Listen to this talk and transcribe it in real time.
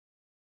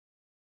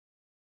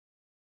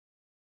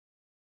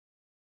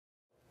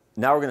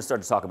now we're going to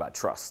start to talk about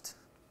trust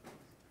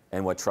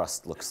and what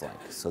trust looks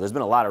like. So there's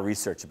been a lot of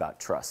research about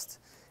trust.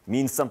 It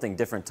means something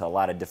different to a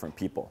lot of different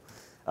people.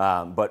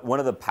 But one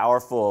of the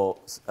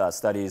powerful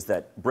studies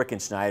that Brick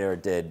and Schneider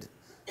did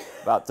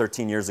about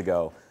 13 years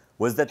ago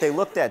was that they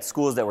looked at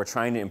schools that were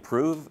trying to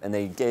improve, and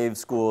they gave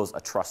schools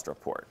a trust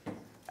report.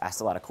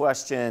 Asked a lot of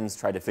questions,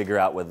 tried to figure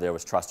out whether there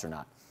was trust or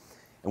not.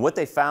 And what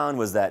they found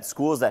was that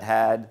schools that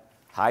had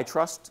high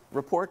trust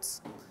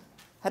reports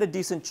had a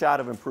decent shot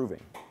of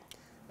improving.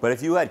 But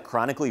if you had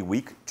chronically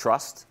weak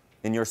trust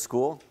in your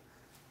school,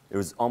 there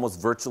was almost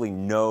virtually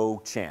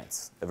no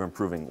chance of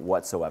improving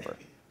whatsoever.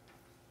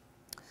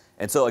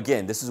 And so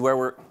again, this is where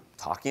we're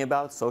talking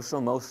about social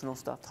emotional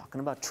stuff,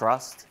 talking about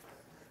trust,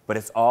 but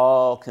it's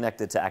all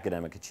connected to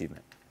academic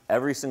achievement.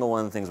 Every single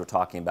one of the things we're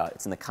talking about,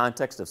 it's in the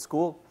context of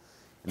school,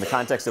 in the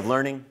context of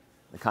learning, in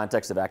the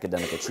context of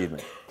academic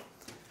achievement.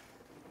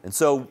 And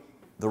so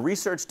the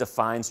research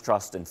defines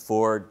trust in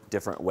 4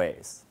 different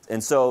ways.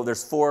 And so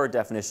there's 4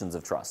 definitions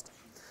of trust.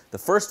 The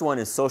first one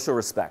is social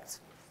respect.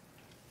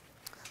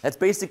 That's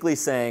basically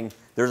saying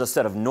there's a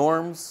set of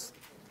norms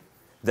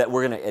that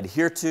we're going to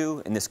adhere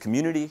to in this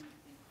community, and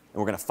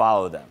we're going to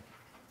follow them.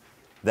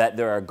 That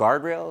there are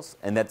guardrails,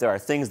 and that there are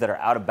things that are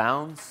out of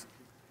bounds.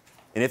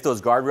 And if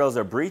those guardrails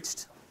are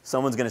breached,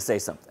 someone's going to say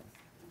something,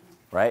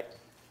 right?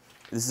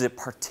 This is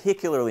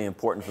particularly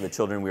important for the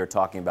children we were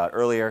talking about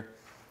earlier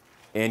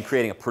in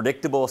creating a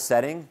predictable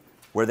setting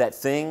where that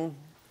thing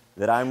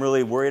that I'm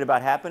really worried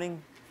about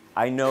happening,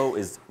 I know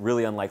is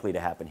really unlikely to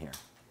happen here,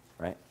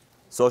 right?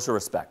 Social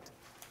respect.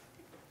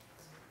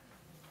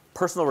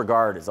 Personal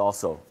regard is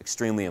also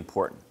extremely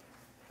important.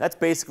 That's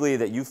basically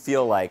that you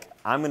feel like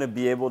I'm going to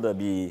be able to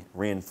be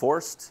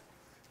reinforced,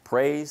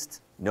 praised,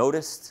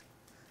 noticed.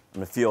 I'm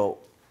going to feel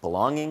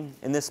belonging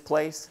in this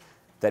place,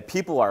 that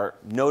people are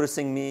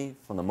noticing me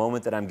from the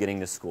moment that I'm getting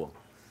to school,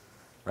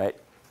 right?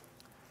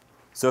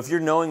 So if you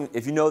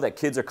know that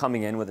kids are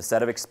coming in with a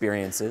set of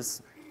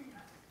experiences,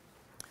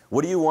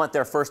 what do you want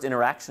their first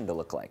interaction to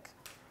look like?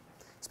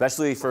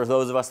 Especially for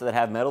those of us that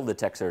have metal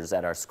detectors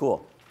at our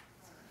school.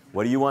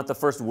 What do you want the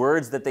first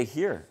words that they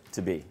hear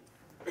to be?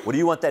 What do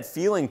you want that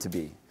feeling to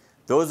be?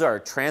 Those are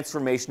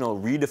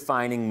transformational,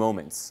 redefining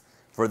moments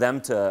for them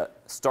to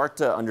start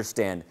to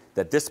understand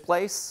that this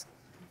place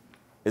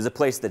is a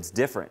place that's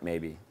different,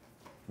 maybe,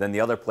 than the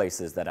other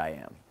places that I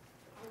am.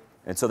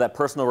 And so that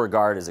personal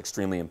regard is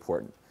extremely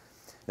important.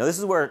 Now, this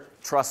is where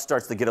trust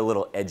starts to get a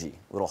little edgy,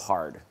 a little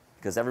hard,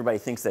 because everybody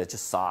thinks that it's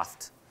just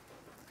soft.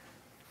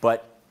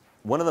 But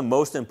one of the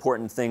most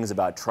important things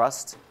about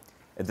trust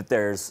is that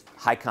there's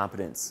high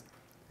competence,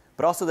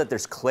 but also that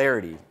there's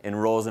clarity in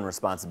roles and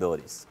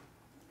responsibilities.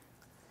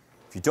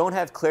 If you don't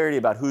have clarity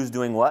about who's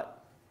doing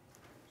what,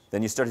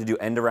 then you start to do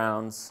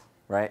end-arounds,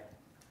 right?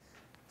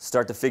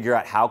 Start to figure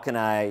out, how can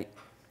I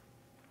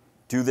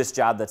do this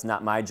job that's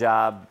not my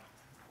job,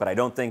 but I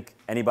don't think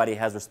anybody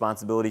has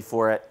responsibility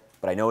for it,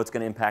 but I know it's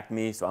going to impact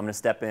me, so I'm going to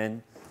step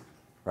in,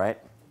 right?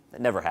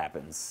 That never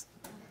happens.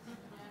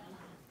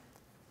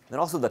 And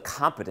also the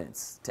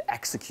competence to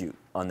execute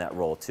on that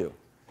role, too.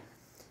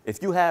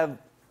 If you have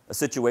a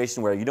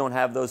situation where you don't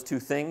have those 2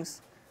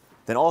 things,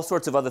 then all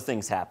sorts of other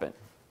things happen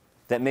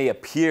that may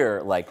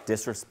appear like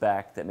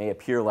disrespect, that may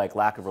appear like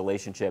lack of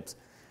relationships,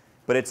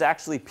 but it's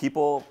actually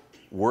people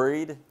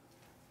worried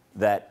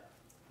that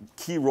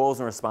key roles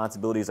and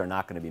responsibilities are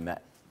not going to be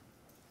met.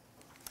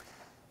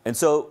 And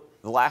so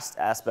the last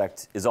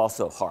aspect is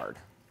also hard.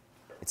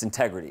 It's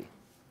integrity.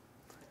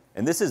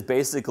 And this is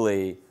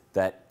basically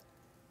that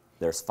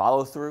there's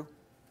follow-through,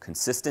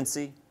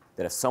 consistency,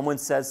 that if someone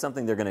says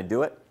something, they're going to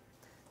do it,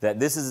 that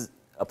this is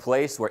a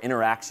place where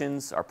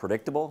interactions are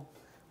predictable,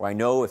 where I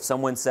know if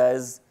someone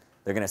says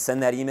they're going to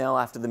send that email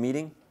after the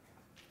meeting,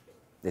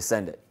 they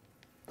send it.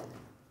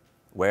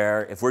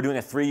 Where if we're doing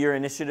a 3-year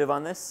initiative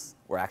on this,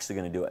 we're actually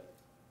going to do it,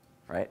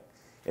 right?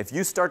 If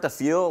you start to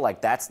feel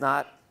like that's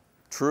not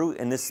true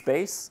in this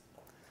space,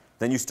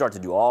 then you start to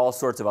do all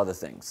sorts of other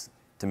things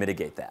to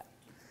mitigate that.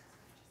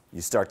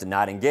 You start to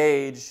not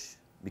engage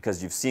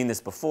because you've seen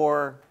this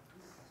before.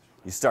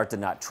 You start to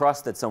not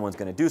trust that someone's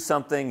going to do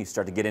something. You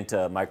start to get into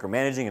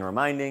micromanaging and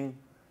reminding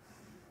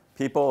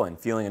people and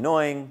feeling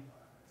annoying,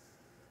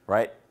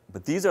 right?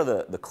 But these are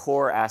the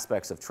core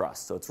aspects of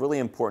trust. So it's really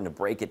important to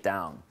break it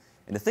down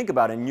and to think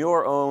about in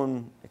your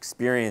own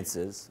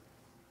experiences,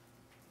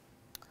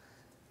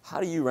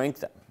 how do you rank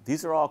them?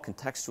 These are all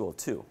contextual,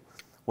 too.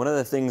 One of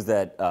the things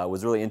that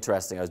was really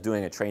interesting, I was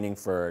doing a training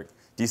for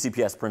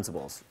DCPS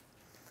principals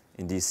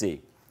in DC.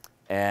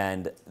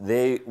 And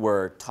they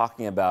were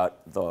talking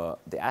about the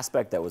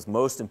aspect that was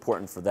most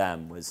important for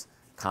them was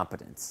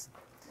competence.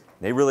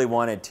 They really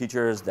wanted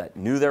teachers that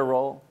knew their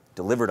role,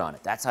 delivered on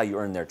it. That's how you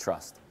earned their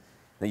trust,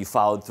 that you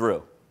followed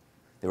through.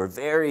 They were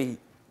very,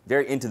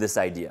 very into this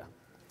idea.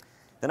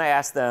 Then I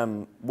asked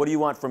them, what do you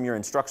want from your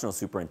instructional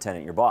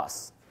superintendent, your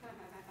boss?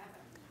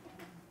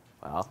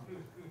 Well, I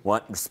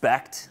want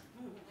respect.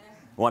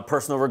 I want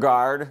personal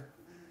regard.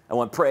 I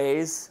want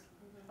praise.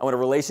 I want a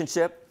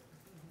relationship.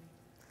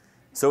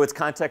 So it's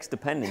context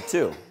dependent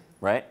too,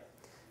 right?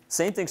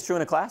 Same thing's true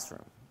in a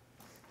classroom.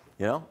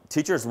 You know,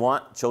 teachers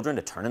want children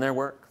to turn in their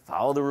work,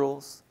 follow the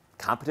rules,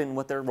 competent in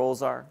what their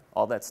roles are,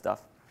 all that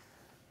stuff.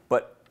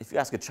 But if you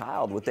ask a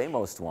child what they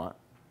most want,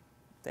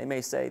 they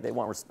may say they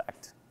want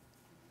respect,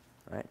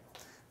 right?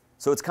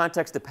 So it's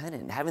context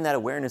dependent, and having that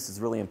awareness is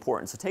really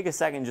important. So take a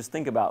second and just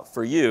think about,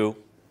 for you,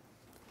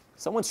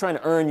 someone's trying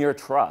to earn your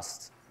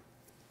trust.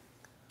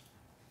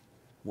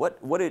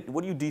 What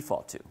do you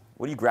default to?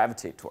 What do you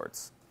gravitate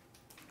towards?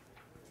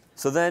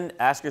 So then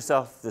ask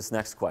yourself this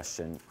next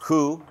question.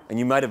 Who, and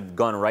you might have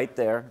gone right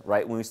there,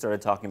 right when we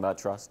started talking about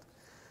trust,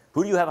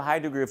 who do you have a high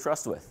degree of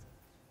trust with?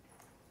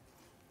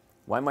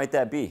 Why might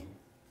that be?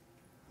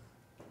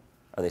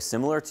 Are they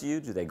similar to you?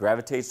 Do they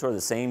gravitate toward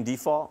the same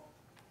default?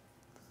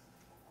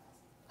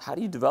 How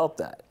do you develop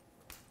that?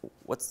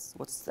 What's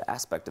the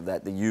aspect of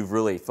that that you've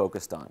really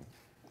focused on?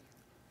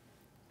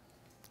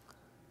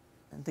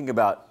 And think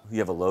about who you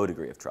have a low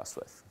degree of trust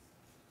with.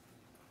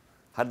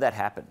 How did that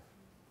happen?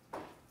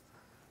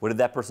 What did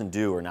that person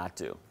do or not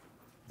do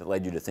that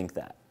led you to think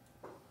that?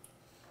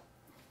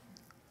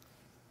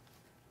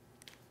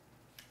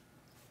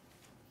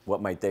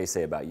 What might they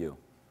say about you?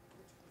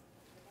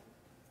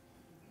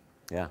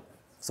 Yeah.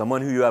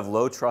 Someone who you have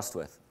low trust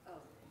with.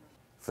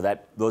 For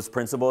those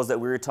principals that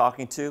we were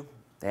talking to,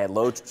 they had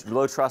low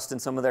trust in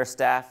some of their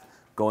staff,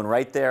 going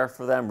right there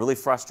for them, really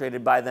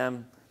frustrated by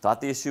them,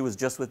 thought the issue was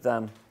just with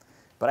them.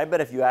 But I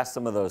bet if you asked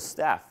some of those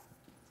staff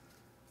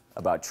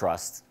about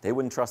trust, they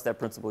wouldn't trust that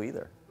principal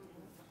either,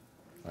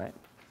 right?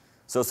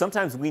 So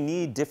sometimes we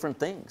need different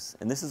things,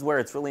 and this is where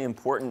it's really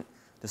important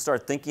to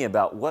start thinking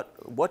about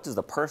what does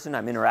the person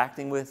I'm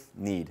interacting with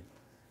need?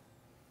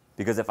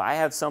 Because if I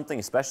have something,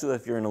 especially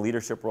if you're in a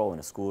leadership role in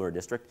a school or a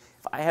district,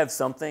 if I have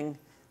something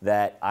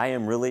that I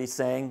am really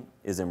saying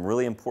is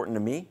really important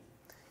to me,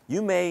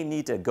 you may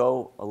need to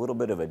go a little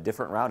bit of a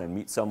different route and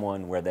meet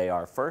someone where they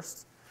are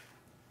first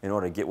in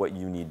order to get what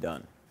you need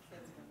done.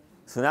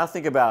 So now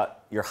think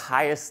about your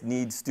highest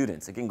need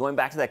students. Again, going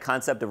back to that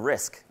concept of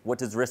risk, what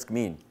does risk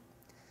mean?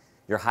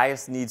 Your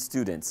highest need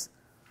students,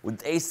 would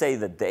they say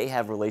that they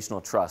have relational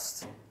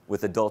trust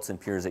with adults and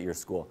peers at your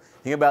school?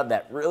 Think about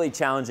that really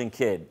challenging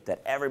kid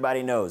that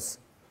everybody knows,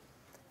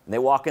 and they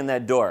walk in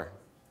that door.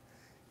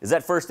 Is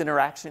that first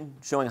interaction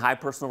showing high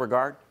personal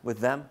regard with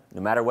them,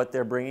 no matter what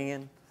they're bringing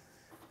in?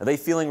 Are they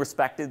feeling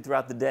respected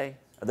throughout the day?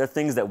 Are there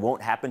things that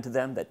won't happen to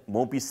them, that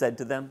won't be said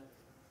to them?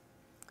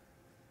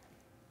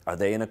 Are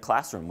they in a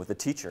classroom with a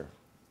teacher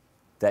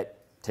that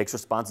takes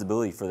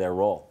responsibility for their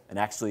role and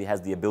actually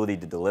has the ability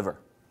to deliver,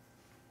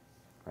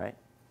 right?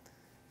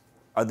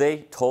 Are they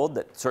told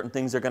that certain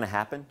things are going to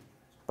happen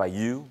by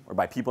you or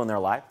by people in their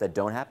life that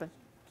don't happen?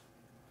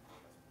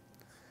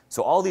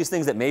 So all these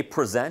things that may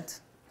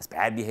present as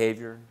bad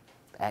behavior,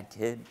 bad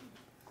kid,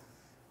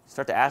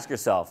 start to ask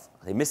yourself,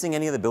 are they missing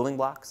any of the building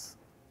blocks?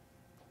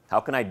 How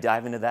can I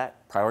dive into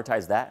that,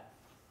 prioritize that?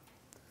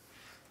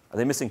 Are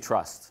they missing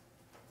trust?